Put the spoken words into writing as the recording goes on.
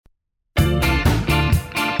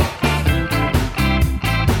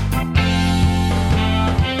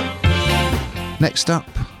Next up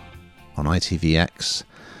on ITVX,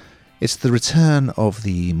 it's the return of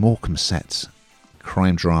the Morecambe set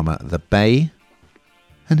crime drama The Bay,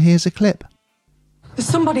 and here's a clip. There's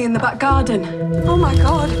somebody in the back garden. Oh my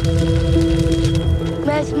God.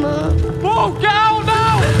 Where's Mum? Whoa, get out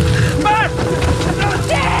now! Matt!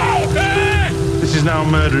 This is now a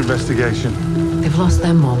murder investigation. They've lost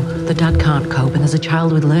their mum, the dad can't cope, and there's a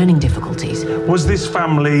child with learning difficulties. Was this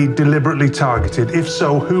family deliberately targeted? If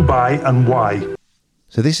so, who by and why?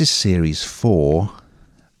 So this is series 4,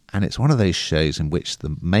 and it's one of those shows in which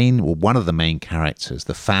one of the main characters,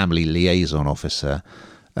 the family liaison officer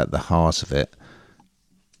at the heart of it,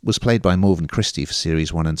 was played by Morven Christie for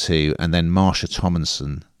series 1 and 2, and then Marsha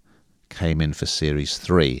Tomlinson came in for series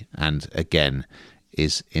 3, and again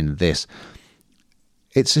is in this.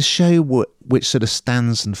 It's a show which sort of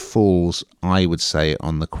stands and falls, I would say,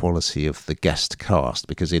 on the quality of the guest cast,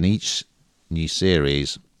 because in each new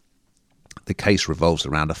series, the case revolves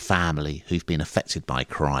around a family who've been affected by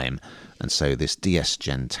crime. And so this DS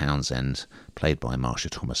Jen Townsend, played by Marsha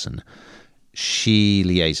Tomlinson, she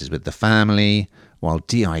liaises with the family, while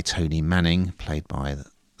D.I. Tony Manning, played by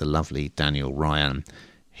the lovely Daniel Ryan,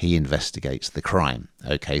 he investigates the crime.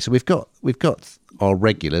 Okay, so we've got our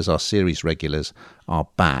regulars, our series regulars are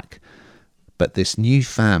back, but this new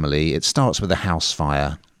family, it starts with a house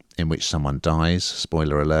fire in which someone dies,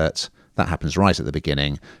 spoiler alert, that happens right at the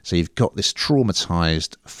beginning. So you've got this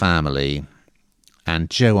traumatized family, and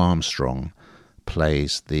Joe Armstrong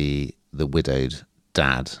plays the widowed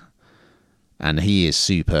dad, and he is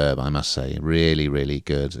superb, I must say, really, really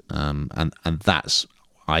good, and that's,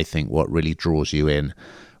 I think, what really draws you in.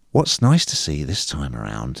 What's nice to see this time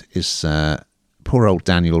around is poor old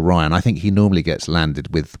Daniel Ryan. I think he normally gets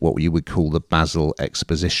landed with what you would call the Basil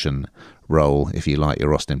exposition role, if you like,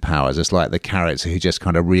 your Austin Powers. It's like the character who just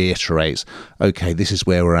kind of reiterates, okay, this is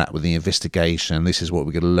where we're at with the investigation, this is what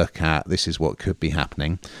we're going to look at, this is what could be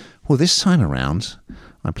happening. Well, this time around,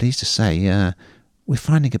 I'm pleased to say, we're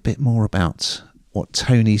finding a bit more about what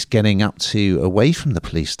Tony's getting up to away from the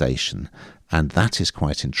police station, and that is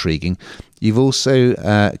quite intriguing. You've also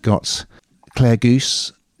got Claire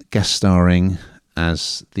Goose guest starring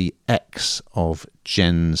as the ex of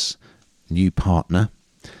Jen's new partner.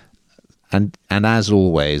 And as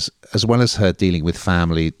always, as well as her dealing with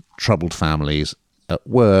troubled families at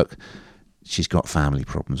work, she's got family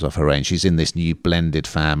problems of her own. She's in this new blended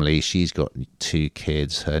family. She's got 2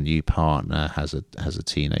 kids. Her new partner has a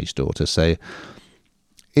teenage daughter. So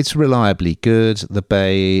it's reliably good. The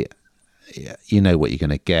Bay, you know what you're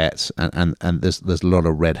going to get, and there's a lot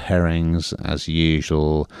of red herrings as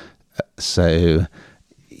usual. So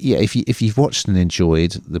yeah, if you've watched and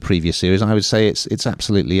enjoyed the previous series, I would say it's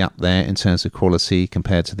absolutely up there in terms of quality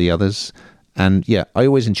compared to the others. And yeah, I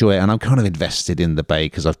always enjoy it, and I'm kind of invested in the Bay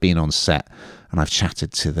because I've been on set and I've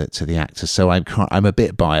chatted to the actors, so I'm a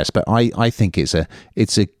bit biased, but I think it's a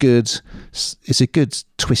good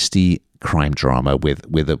twisty crime drama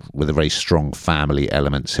with a very strong family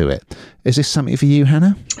element to it. Is this something for you,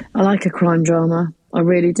 Hannah? I like a crime drama, I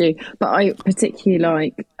really do, but I particularly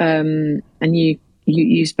like and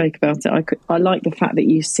you spoke about it, I like the fact that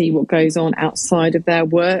you see what goes on outside of their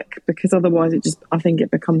work, because otherwise I think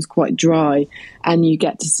it becomes quite dry, and you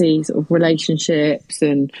get to see sort of relationships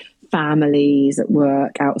and families at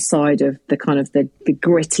work outside of the kind of the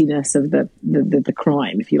grittiness of the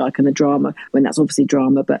crime, if you like, and the drama, when that's obviously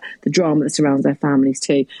drama, but the drama that surrounds their families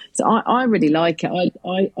too. So I really like it.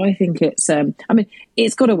 I think it's I mean,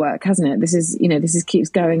 it's got to work, hasn't it? This is keeps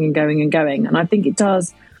going and going and going, and I think it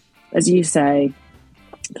does, as you say,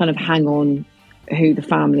 kind of hang on who the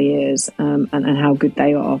family is, and how good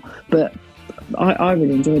they are. But I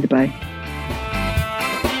really enjoy The Bay.